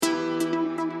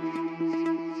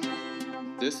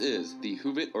This is the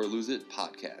Hoove It or Lose It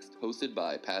podcast, hosted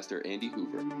by Pastor Andy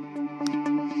Hoover.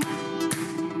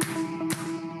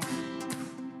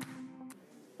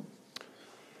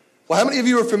 Well, how many of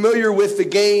you are familiar with the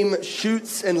game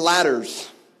Chutes and Ladders?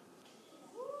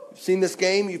 You've seen this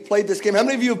game? You've played this game? How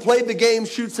many of you have played the game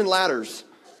Chutes and Ladders?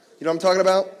 You know what I'm talking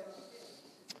about?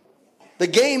 The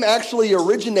game actually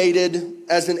originated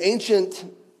as an ancient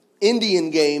Indian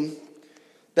game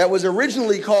that was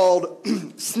originally called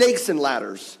Snakes and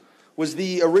Ladders, was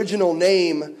the original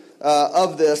name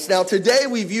of this. Now, today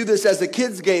we view this as a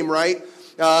kid's game, right?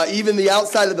 Even the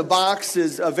outside of the box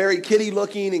is very kiddie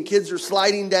looking, and kids are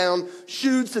sliding down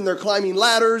chutes and they're climbing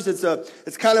ladders.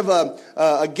 It's kind of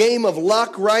a game of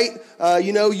luck, right?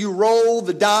 You roll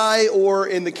the die, or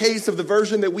in the case of the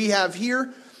version that we have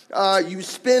here, you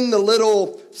spin the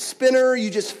little spinner. You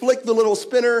just flick the little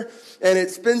spinner, and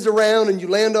it spins around, and you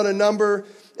land on a number.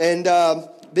 And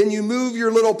then you move your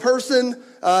little person,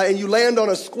 and you land on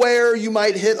a square. You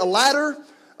might hit a ladder,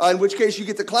 in which case you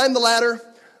get to climb the ladder.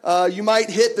 You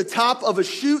might hit the top of a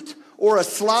chute or a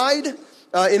slide,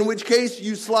 in which case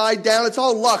you slide down. It's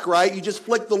all luck, right? You just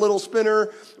flick the little spinner,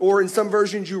 or in some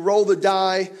versions you roll the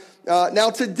die.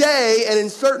 Now today,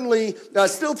 and certainly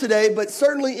still today, but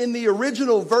certainly in the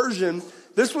original version,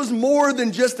 this was more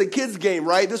than just a kid's game,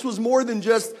 right? This was more than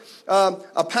just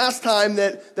a pastime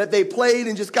that they played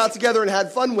and just got together and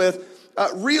had fun with.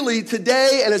 Really,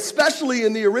 today, and especially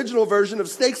in the original version of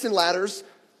Snakes and Ladders,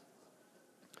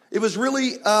 it was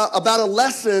really about a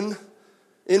lesson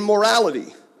in morality.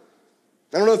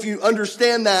 I don't know if you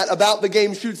understand that about the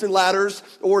game Chutes and Ladders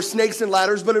or Snakes and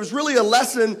Ladders, but it was really a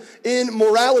lesson in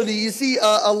morality. You see,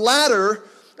 a ladder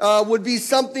would be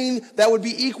something that would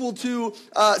be equal to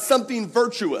something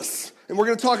virtuous. And we're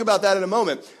going to talk about that in a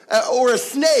moment. Or a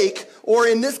snake, or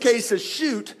in this case a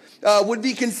chute, would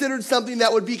be considered something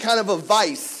that would be kind of a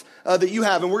vice that you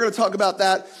have. And we're going to talk about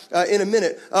that in a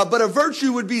minute. But a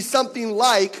virtue would be something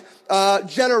like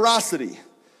generosity.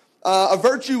 A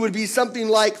virtue would be something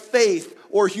like faith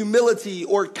or humility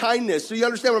or kindness. So you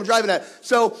understand what I'm driving at.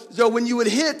 So when you would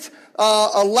hit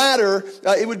a ladder,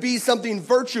 it would be something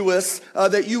virtuous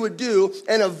that you would do,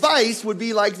 and a vice would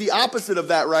be like the opposite of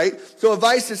that, right? So a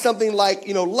vice is something like,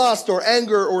 lust or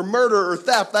anger or murder or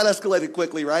theft. That escalated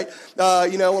quickly, right?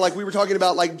 Like we were talking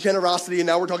about like generosity, and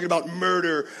now we're talking about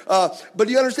murder. But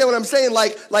do you understand what I'm saying?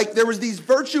 Like there was these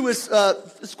virtuous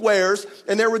squares,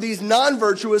 and there were these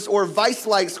non-virtuous or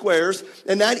vice-like squares,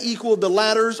 and that equaled the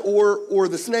ladders or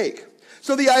the snake.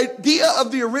 So the idea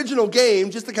of the original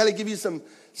game, just to kind of give you some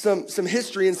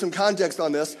history and some context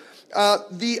on this.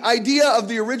 The idea of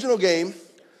the original game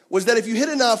was that if you hit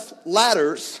enough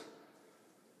ladders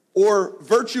or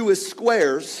virtuous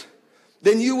squares,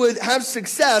 then you would have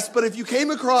success. But if you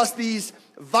came across these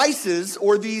vices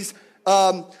or these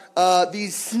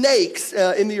snakes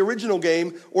in the original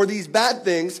game, or these bad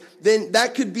things, then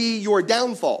that could be your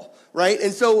downfall, right?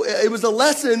 And so it was a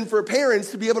lesson for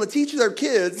parents to be able to teach their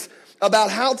kids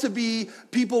about how to be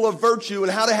people of virtue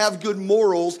and how to have good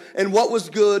morals and what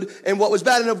was good and what was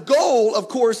bad. And the goal, of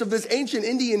course, of this ancient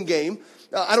Indian game,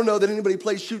 I don't know that anybody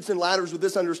plays Chutes and Ladders with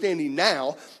this understanding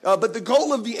now, but the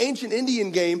goal of the ancient Indian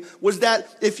game was that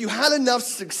if you had enough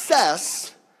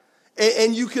success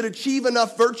and you could achieve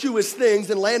enough virtuous things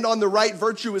and land on the right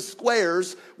virtuous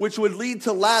squares, which would lead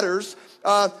to ladders,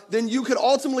 then you could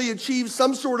ultimately achieve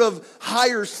some sort of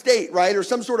higher state, right? Or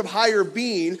some sort of higher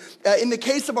being. In the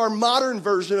case of our modern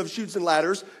version of Chutes and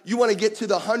Ladders, you want to get to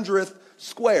the 100th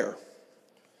square.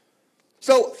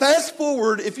 So fast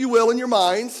forward, if you will, in your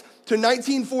minds to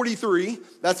 1943.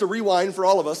 That's a rewind for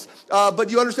all of us. But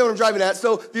you understand what I'm driving at.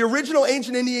 So the original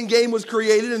ancient Indian game was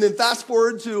created, and then fast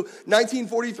forward to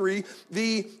 1943.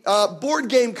 The board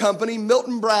game company,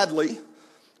 Milton Bradley,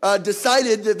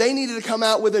 decided that they needed to come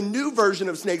out with a new version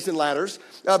of Snakes and Ladders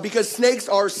because snakes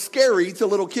are scary to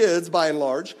little kids by and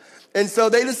large. And so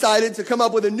they decided to come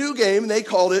up with a new game, and they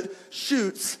called it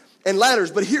Chutes and Ladders.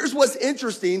 But here's what's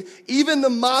interesting. Even the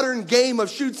modern game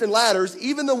of Chutes and Ladders,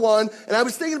 even the one, and I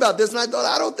was thinking about this, and I thought,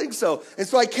 I don't think so. And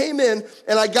so I came in,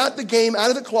 and I got the game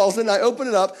out of the closet, and I opened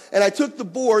it up, and I took the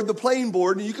board, the playing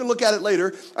board, and you can look at it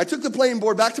later. I took the playing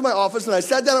board back to my office, and I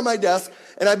sat down at my desk,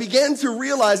 and I began to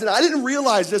realize, and I didn't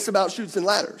realize this about Chutes and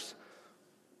Ladders.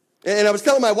 And I was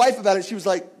telling my wife about it. She was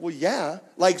like, well, yeah.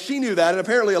 Like, she knew that, and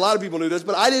apparently a lot of people knew this,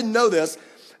 but I didn't know this.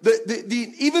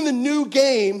 Even the new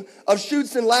game of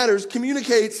Chutes and Ladders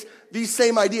communicates these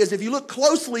same ideas. If you look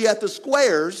closely at the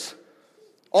squares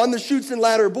on the Chutes and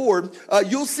Ladder board,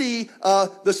 you'll see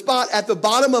the spot at the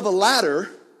bottom of a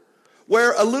ladder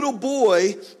where a little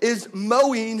boy is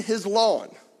mowing his lawn.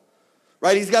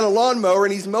 Right? He's got a lawnmower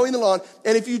and he's mowing the lawn.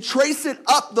 And if you trace it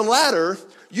up the ladder,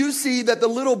 you see that the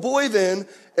little boy then,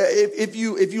 if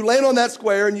you land on that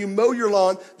square and you mow your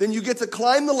lawn, then you get to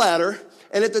climb the ladder.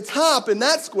 And at the top in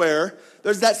that square,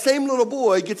 there's that same little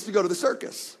boy gets to go to the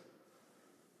circus.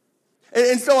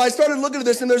 And so I started looking at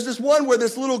this, and there's this one where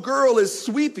this little girl is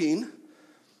sweeping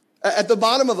at the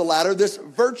bottom of the ladder, this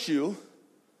virtue.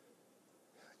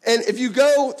 And if you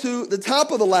go to the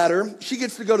top of the ladder, she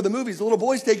gets to go to the movies. The little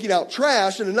boy's taking out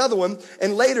trash in another one,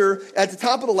 and later at the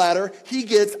top of the ladder, he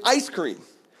gets ice cream.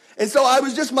 And so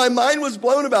my mind was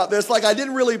blown about this. Like, I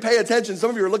didn't really pay attention.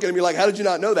 Some of you are looking at me like, how did you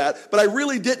not know that? But I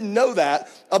really didn't know that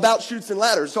about Chutes and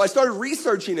Ladders. So I started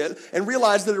researching it and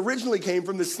realized that it originally came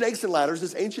from the Snakes and Ladders,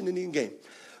 this ancient Indian game.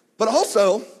 But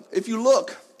also, if you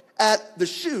look at the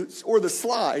chutes or the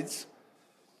slides,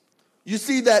 you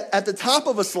see that at the top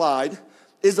of a slide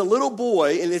is a little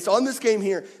boy, and it's on this game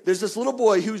here. There's this little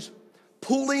boy who's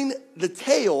pulling the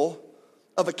tail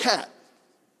of a cat.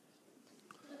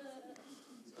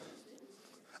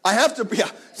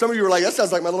 Some of you were like, that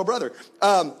sounds like my little brother.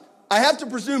 I have to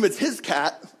presume it's his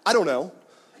cat. I don't know.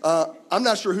 I'm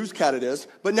not sure whose cat it is.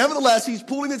 But nevertheless, he's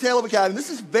pulling the tail of a cat. And this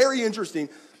is very interesting.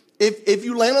 If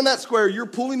you land on that square, you're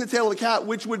pulling the tail of a cat,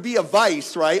 which would be a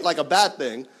vice, right? Like a bad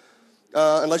thing.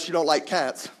 Unless you don't like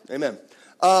cats. Amen.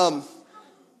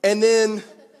 And then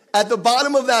at the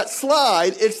bottom of that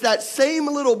slide, it's that same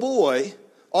little boy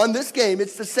on this game.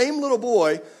 It's the same little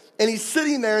boy. And he's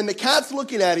sitting there, and the cat's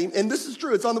looking at him. And this is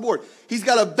true. It's on the board. He's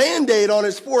got a Band-Aid on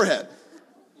his forehead.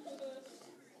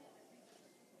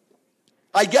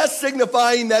 I guess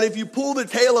signifying that if you pull the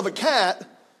tail of a cat,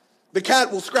 the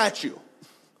cat will scratch you,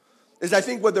 is I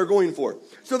think what they're going for.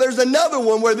 So there's another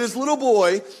one where this little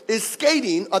boy is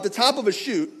skating at the top of a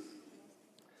chute.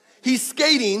 He's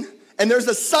skating, and there's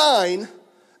a sign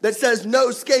that says no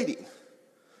skating.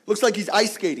 Looks like he's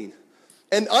ice skating.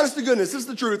 And honest to goodness, this is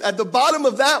the truth. At the bottom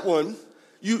of that one,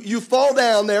 you fall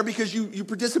down there because you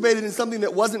participated in something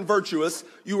that wasn't virtuous.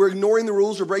 You were ignoring the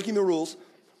rules or breaking the rules.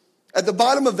 At the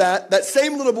bottom of that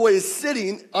same little boy is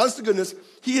sitting, honest to goodness,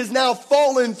 he has now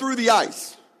fallen through the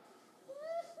ice.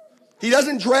 He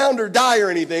doesn't drown or die or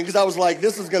anything, because I was like,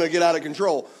 this is going to get out of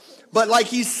control. But like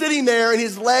he's sitting there and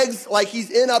his legs, like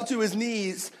he's in up to his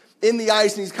knees in the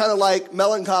ice, and he's kind of like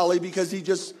melancholy because he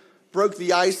just broke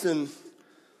the ice and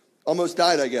almost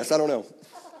died, I guess. I don't know.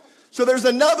 So there's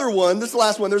another one. This is the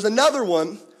last one. There's another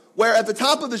one where at the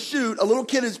top of the chute, a little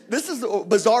kid this is a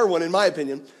bizarre one in my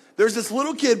opinion. There's this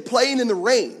little kid playing in the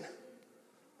rain.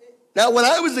 Now, when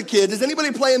I was a kid, does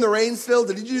anybody play in the rain still?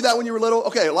 Did you do that when you were little?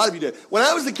 Okay, a lot of you did. When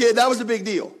I was a kid, that was a big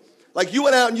deal. Like, you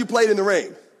went out and you played in the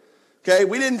rain. Okay,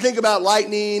 we didn't think about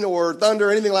lightning or thunder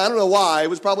or anything like that. I don't know why. It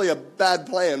was probably a bad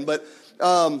plan, but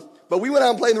we went out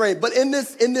and played in the rain. But in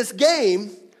this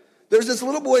game, there's this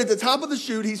little boy at the top of the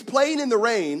chute. He's playing in the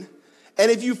rain.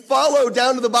 And if you follow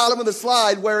down to the bottom of the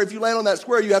slide, where if you land on that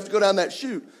square, you have to go down that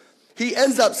chute, he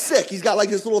ends up sick. He's got like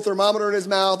this little thermometer in his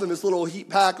mouth and this little heat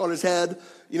pack on his head,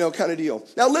 kind of deal.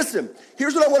 Now listen,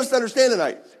 here's what I want us to understand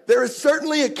tonight. There is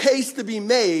certainly a case to be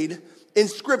made in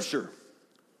Scripture.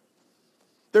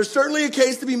 There's certainly a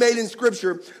case to be made in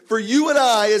Scripture for you and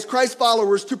I as Christ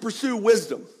followers to pursue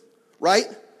wisdom, right?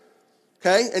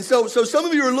 Okay, and so some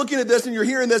of you are looking at this and you're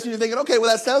hearing this and you're thinking, okay,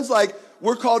 well, that sounds like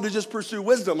we're called to just pursue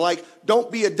wisdom. Like,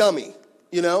 don't be a dummy,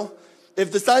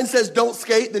 If the sign says don't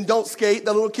skate, then don't skate.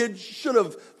 The little kid should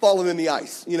have fallen in the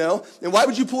ice, And why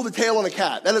would you pull the tail on a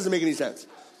cat? That doesn't make any sense,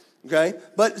 okay?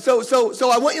 But so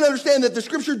I want you to understand that the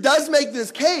Scripture does make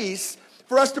this case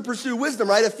for us to pursue wisdom,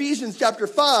 right? Ephesians chapter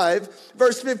 5,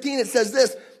 verse 15, it says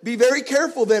this: be very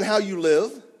careful then how you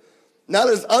live, not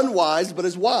as unwise, but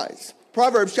as wise.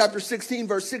 Proverbs chapter 16,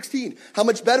 verse 16, how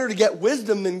much better to get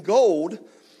wisdom than gold,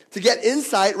 to get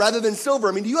insight rather than silver.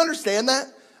 I mean, do you understand that?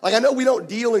 Like, I know we don't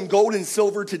deal in gold and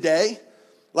silver today.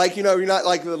 Like, you're not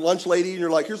like the lunch lady and you're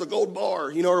like, here's a gold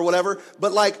bar, or whatever.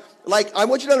 But like I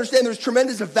want you to understand there's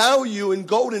tremendous value in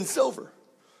gold and silver,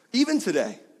 even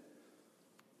today.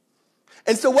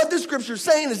 And so what this scripture is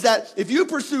saying is that if you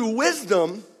pursue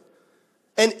wisdom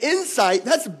and insight,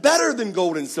 that's better than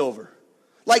gold and silver.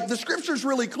 Like, the scripture is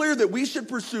really clear that we should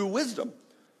pursue wisdom.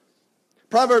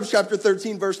 Proverbs chapter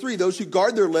 13, verse 3, those who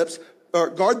guard their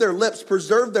lips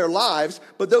preserve their lives,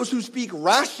 but those who speak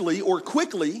rashly or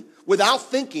quickly without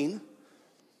thinking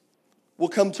will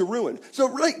come to ruin. So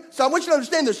I want you to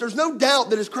understand this. There's no doubt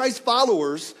that as Christ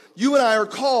followers, you and I are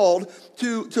called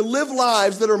to live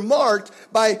lives that are marked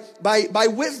by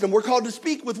wisdom. We're called to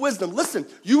speak with wisdom. Listen,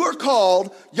 you are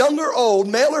called, young or old,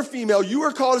 male or female, you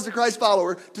are called as a Christ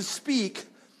follower to speak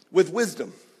with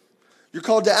wisdom. You're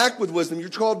called to act with wisdom. You're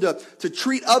called to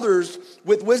treat others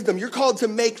with wisdom. You're called to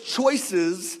make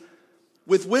choices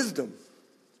with wisdom.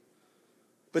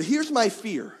 But here's my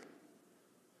fear.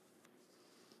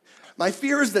 My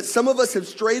fear is that some of us have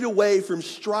strayed away from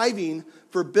striving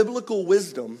for biblical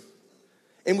wisdom,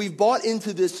 and we've bought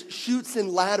into this chutes and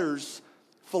ladders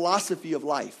philosophy of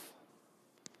life.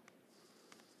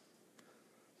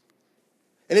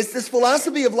 And it's this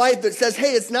philosophy of life that says,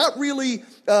 hey, it's not really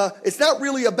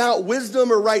about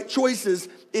wisdom or right choices.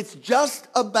 It's just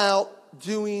about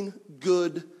doing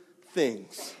good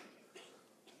things.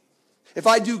 If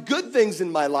I do good things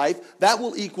in my life, that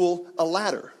will equal a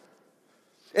ladder.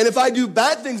 And if I do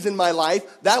bad things in my life,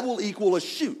 that will equal a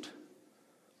chute.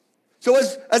 So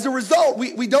as a result,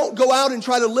 we don't go out and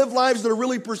try to live lives that are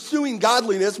really pursuing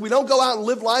godliness. We don't go out and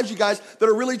live lives, you guys, that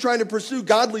are really trying to pursue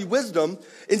godly wisdom.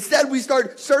 Instead, we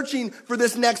start searching for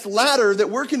this next ladder that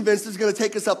we're convinced is going to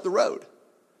take us up the road.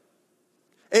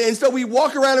 And so we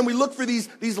walk around and we look for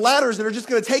these ladders that are just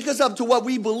going to take us up to what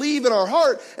we believe in our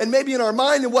heart and maybe in our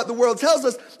mind, and what the world tells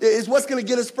us is what's going to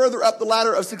get us further up the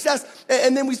ladder of success.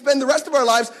 And then we spend the rest of our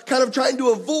lives kind of trying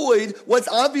to avoid what's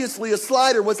obviously a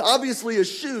slide or what's obviously a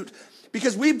chute,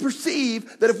 because we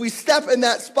perceive that if we step in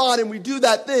that spot and we do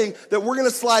that thing, that we're going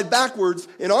to slide backwards.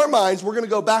 In our minds, we're going to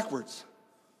go backwards.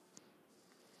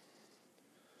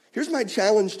 Here's my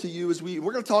challenge to you as we're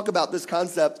going to talk about this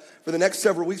concept for the next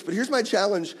several weeks, but here's my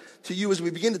challenge to you as we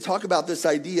begin to talk about this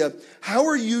idea. How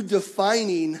are you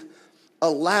defining a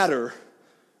ladder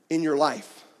in your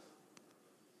life?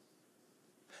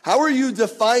 How are you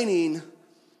defining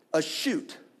a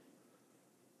chute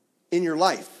in your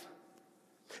life?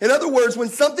 In other words, when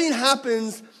something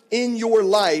happens in your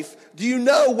life, do you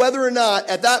know whether or not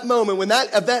at that moment, when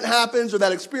that event happens or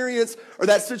that experience or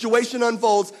that situation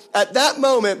unfolds, at that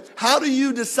moment, how do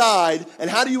you decide and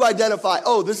how do you identify,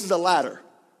 oh, this is a ladder?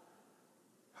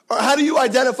 Or how do you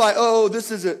identify, oh,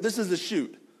 this is a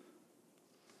chute?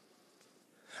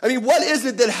 I mean, what is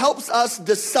it that helps us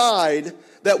decide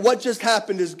that what just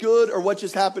happened is good or what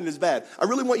just happened is bad? I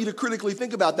really want you to critically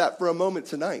think about that for a moment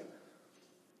tonight.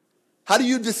 How do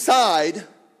you decide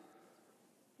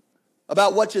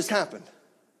about what just happened?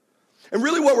 And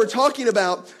really what we're talking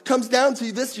about comes down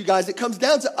to this, you guys. It comes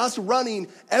down to us running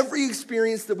every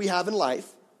experience that we have in life,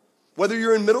 whether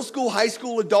you're in middle school, high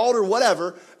school, adult, or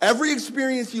whatever, every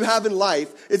experience you have in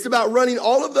life, it's about running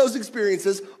all of those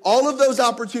experiences, all of those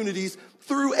opportunities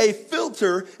through a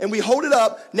filter, and we hold it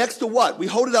up next to what? We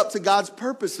hold it up to God's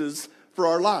purposes for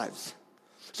our lives.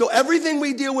 So everything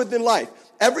we deal with in life,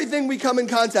 everything we come in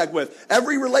contact with,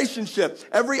 every relationship,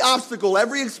 every obstacle,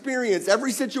 every experience,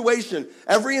 every situation,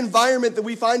 every environment that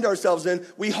we find ourselves in,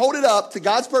 we hold it up to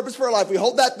God's purpose for our life. We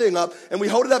hold that thing up and we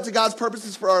hold it up to God's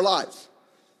purposes for our lives.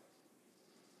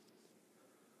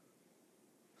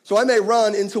 So I may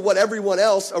run into what everyone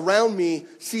else around me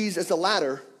sees as a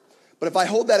ladder, but if I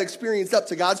hold that experience up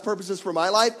to God's purposes for my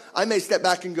life, I may step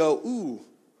back and go, ooh,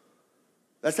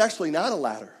 that's actually not a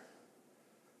ladder.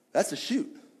 That's a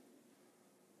chute,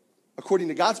 according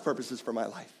to God's purposes for my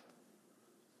life.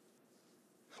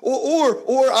 Or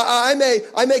I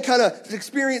may kind of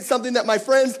experience something that my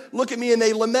friends look at me and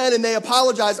they lament and they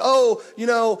apologize. Oh,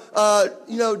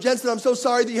 Jensen, I'm so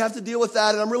sorry that you have to deal with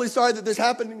that, and I'm really sorry that this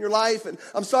happened in your life, and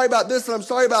I'm sorry about this and I'm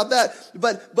sorry about that.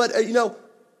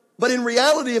 But in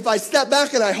reality, if I step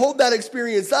back and I hold that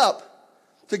experience up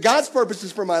to God's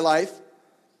purposes for my life,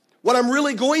 what I'm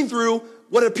really going through,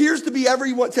 what appears to be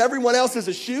to everyone else is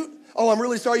a chute. Oh, I'm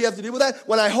really sorry you have to deal with that.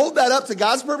 When I hold that up to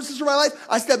God's purposes for my life,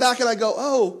 I step back and I go,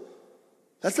 oh,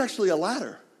 that's actually a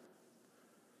ladder.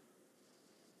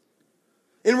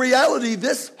 In reality,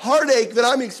 this heartache that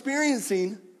I'm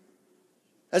experiencing,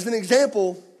 as an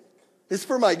example, is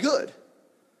for my good.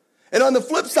 And on the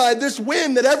flip side, this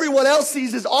win that everyone else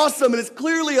sees is awesome, and it's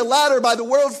clearly a ladder by the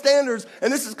world's standards,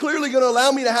 and this is clearly going to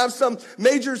allow me to have some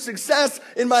major success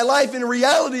in my life. In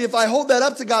reality, if I hold that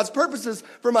up to God's purposes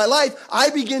for my life, I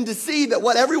begin to see that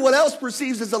what everyone else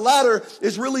perceives as a ladder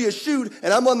is really a chute,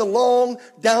 and I'm on the long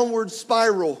downward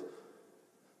spiral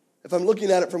if I'm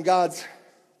looking at it from God's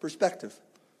perspective.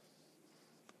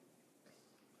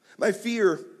 My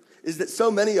fear is that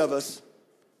so many of us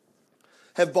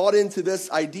have bought into this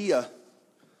idea.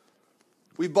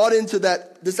 We've bought into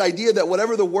this idea that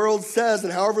whatever the world says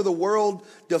and however the world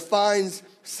defines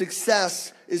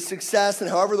success is success, and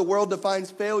however the world defines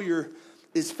failure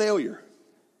is failure.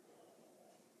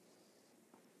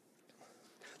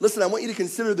 Listen, I want you to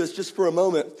consider this just for a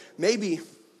moment. Maybe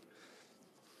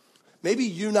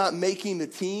you not making the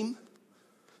team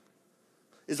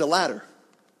is a ladder.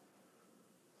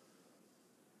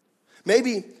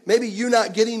 Maybe you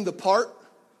not getting the part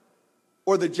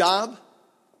or the job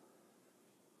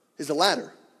is a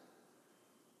ladder.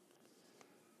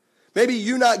 Maybe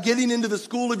you not getting into the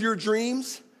school of your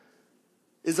dreams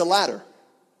is a ladder.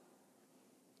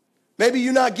 Maybe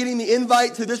you're not getting the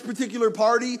invite to this particular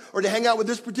party or to hang out with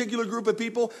this particular group of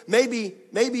people. Maybe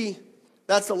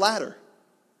that's a ladder.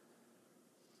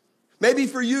 Maybe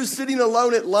for you, sitting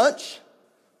alone at lunch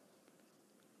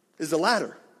is a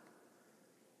ladder.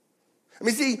 I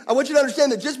mean, see, I want you to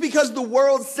understand that just because the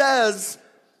world says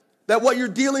that what you're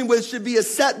dealing with should be a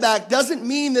setback doesn't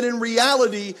mean that in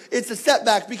reality it's a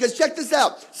setback. Because check this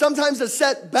out. Sometimes a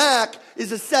setback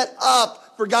is a set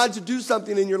up for God to do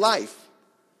something in your life.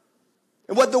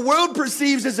 And what the world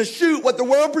perceives as a chute, what the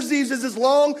world perceives as this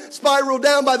long spiral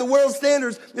down by the world's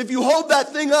standards, if you hold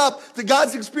that thing up to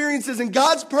God's experiences and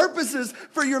God's purposes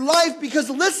for your life, because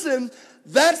listen,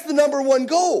 that's the number one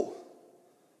goal.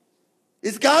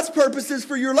 It's God's purposes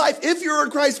for your life. If you're a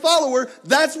Christ follower,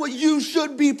 that's what you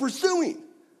should be pursuing.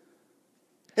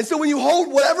 And so when you hold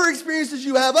whatever experiences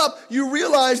you have up, you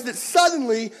realize that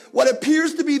suddenly what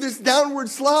appears to be this downward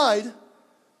slide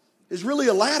is really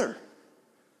a ladder.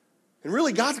 And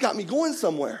really, God's got me going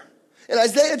somewhere. In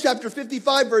Isaiah chapter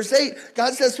 55, verse 8,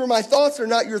 God says, "For my thoughts are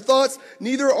not your thoughts,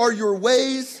 neither are your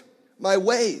ways my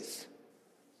ways."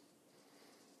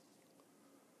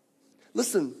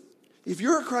 Listen, if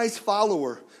you're a Christ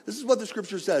follower, this is what the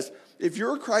scripture says. If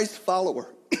you're a Christ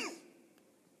follower,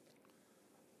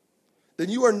 then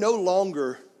you are no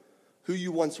longer who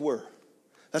you once were.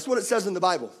 That's what it says in the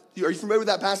Bible. Are you familiar with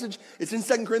that passage? It's in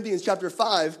 2 Corinthians chapter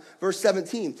 5, verse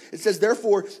 17. It says,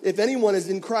 "Therefore, if anyone is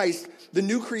in Christ, the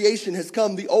new creation has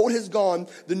come. The old has gone.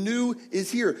 The new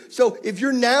is here." So if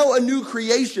you're now a new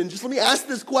creation, just let me ask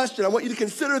this question. I want you to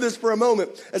consider this for a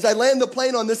moment. As I land the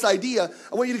plane on this idea,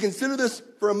 I want you to consider this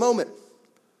for a moment.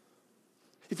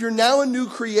 If you're now a new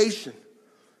creation,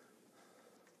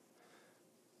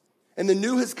 and the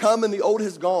new has come and the old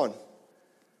has gone,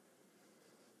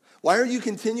 why are you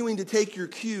continuing to take your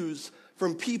cues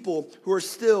from people who are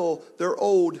still their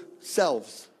old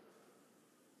selves?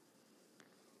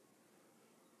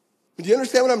 Do you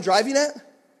understand what I'm driving at?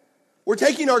 We're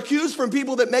taking our cues from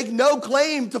people that make no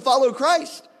claim to follow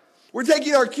Christ. We're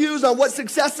taking our cues on what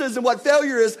success is and what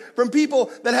failure is from people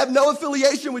that have no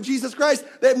affiliation with Jesus Christ.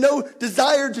 They have no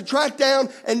desire to track down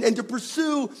and to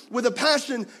pursue with a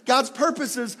passion God's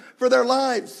purposes for their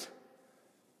lives.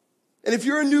 And if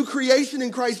you're a new creation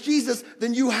in Christ Jesus,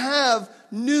 then you have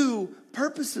new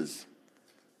purposes.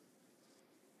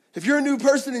 If you're a new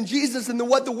person in Jesus, then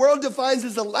what the world defines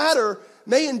as a ladder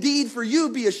may indeed for you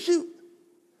be a chute.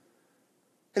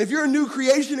 And if you're a new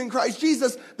creation in Christ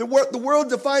Jesus, the world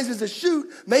defines as a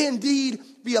chute may indeed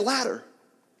be a ladder.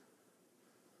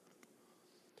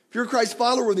 If you're a Christ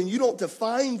follower, then you don't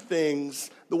define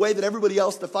things the way that everybody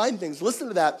else defines things. Listen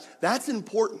to that. That's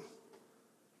important.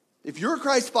 If you're a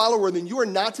Christ follower, then you are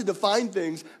not to define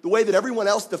things the way that everyone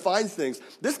else defines things.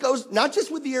 This goes not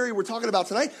just with the area we're talking about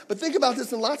tonight, but think about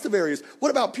this in lots of areas. What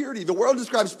about purity? The world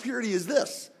describes purity as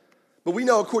this, but we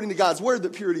know according to God's word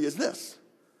that purity is this.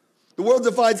 The world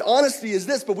defines honesty as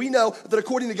this, but we know that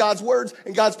according to God's words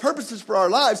and God's purposes for our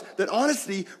lives, that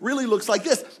honesty really looks like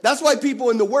this. That's why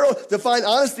people in the world define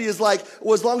honesty as like,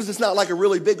 well, as long as it's not like a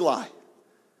really big lie.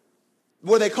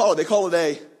 What do they call it? They call it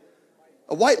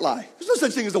a white lie. There's no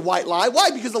such thing as a white lie.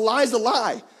 Why? Because a lie is a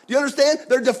lie. Do you understand?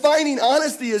 They're defining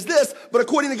honesty as this, but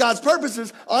according to God's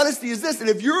purposes, honesty is this. And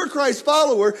if you're a Christ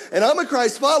follower, and I'm a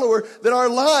Christ follower, then our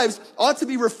lives ought to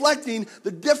be reflecting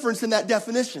the difference in that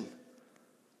definition.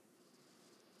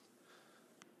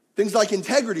 Things like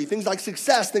integrity, things like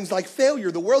success, things like failure.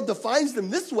 The world defines them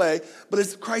this way, but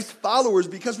as Christ followers,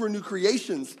 because we're new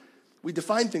creations, we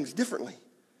define things differently.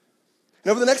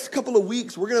 And over the next couple of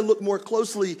weeks, we're going to look more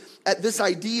closely at this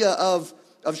idea of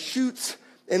chutes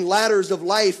and ladders of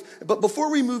life. But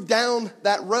before we move down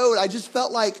that road, I just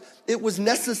felt like it was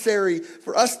necessary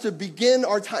for us to begin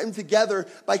our time together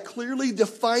by clearly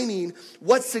defining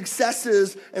what success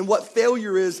is and what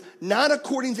failure is, not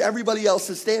according to everybody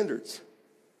else's standards.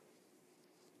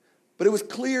 But it was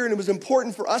clear and it was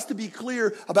important for us to be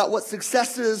clear about what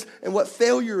success is and what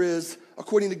failure is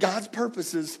according to God's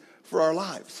purposes for our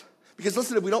lives. Because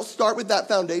listen, if we don't start with that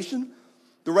foundation,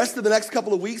 the rest of the next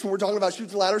couple of weeks when we're talking about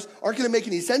chutes and ladders aren't going to make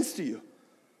any sense to you.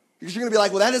 Because you're going to be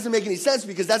like, well, that doesn't make any sense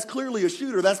because that's clearly a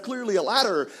chute or that's clearly a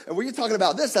ladder. And when you're talking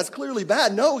about this, that's clearly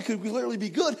bad. No, it could clearly be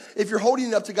good if you're holding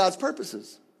it up to God's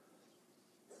purposes.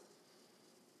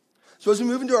 So as we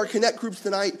move into our Connect groups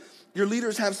tonight, your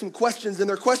leaders have some questions, and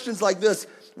they're questions like this.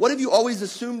 What have you always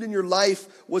assumed in your life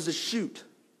was a chute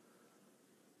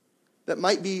that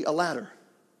might be a ladder?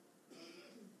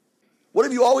 What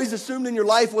have you always assumed in your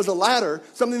life was a ladder,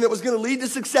 something that was going to lead to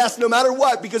success no matter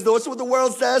what, because that's what the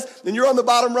world says, and you're on the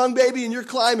bottom rung, baby, and you're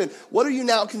climbing. What are you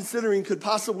now considering could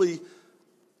possibly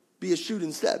be a chute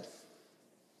instead?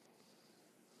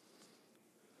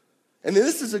 And then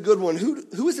this is a good one.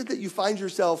 Who is it that you find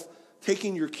yourself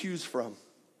taking your cues from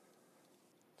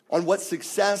on what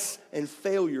success and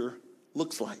failure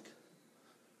looks like?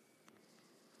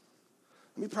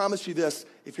 Let me promise you this.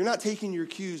 If you're not taking your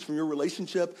cues from your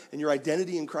relationship and your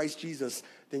identity in Christ Jesus,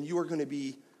 then you are going to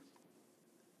be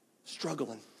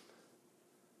struggling.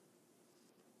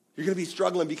 You're going to be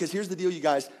struggling because here's the deal, you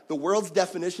guys. The world's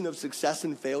definition of success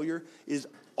and failure is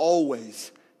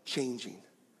always changing.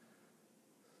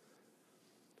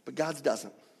 But God's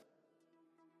doesn't.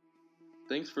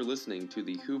 Thanks for listening to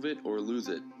the Hoove It or Lose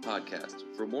It podcast.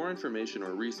 For more information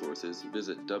or resources,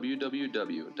 visit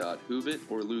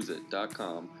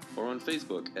www.hooveitorloseit.com or on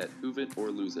Facebook at Hoove It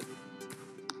or Lose It.